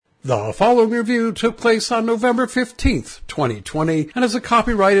The following review took place on November 15th, 2020, and is a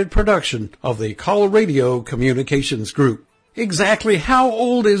copyrighted production of the Call Radio Communications Group. Exactly how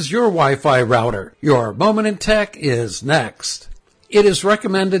old is your Wi-Fi router? Your Moment in Tech is next. It is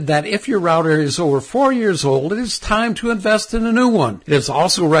recommended that if your router is over 4 years old, it is time to invest in a new one. It is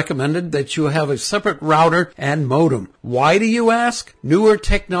also recommended that you have a separate router and modem. Why do you ask? Newer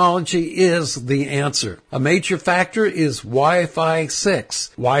technology is the answer. A major factor is Wi-Fi 6.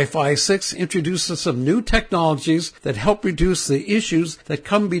 Wi-Fi 6 introduces some new technologies that help reduce the issues that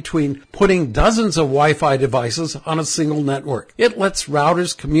come between putting dozens of Wi-Fi devices on a single network. It lets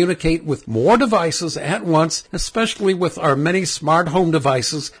routers communicate with more devices at once, especially with our many smart home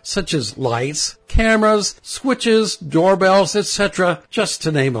devices such as lights, cameras, switches, doorbells, etc., just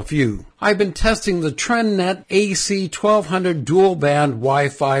to name a few. I've been testing the TrendNet AC1200 dual band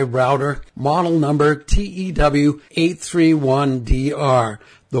Wi-Fi router, model number TEW831DR.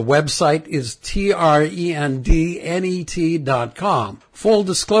 The website is trendnet.com. Full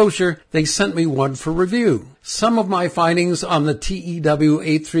disclosure, they sent me one for review. Some of my findings on the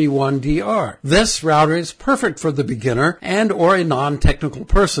TEW831DR. This router is perfect for the beginner and or a non-technical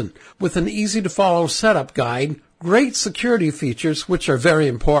person with an easy-to-follow setup guide, great security features, which are very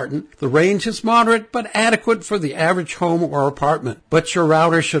important. The range is moderate but adequate for the average home or apartment. But your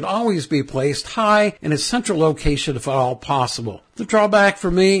router should always be placed high in a central location if at all possible. The drawback for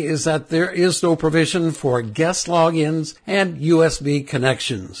me is that there is no provision for guest logins and USB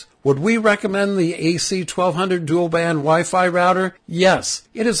connections. Would we recommend the AC1200 dual-band Wi-Fi router? Yes,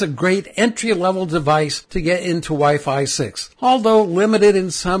 it is a great entry-level device to get into Wi-Fi 6. Although limited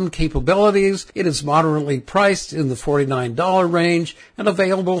in some capabilities, it is moderately priced in the $49 range and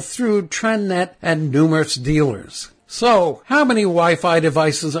available through TrendNet and numerous dealers. So, how many Wi-Fi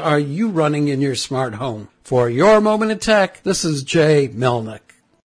devices are you running in your smart home? For your Moment in Tech, this is Jay Melnick.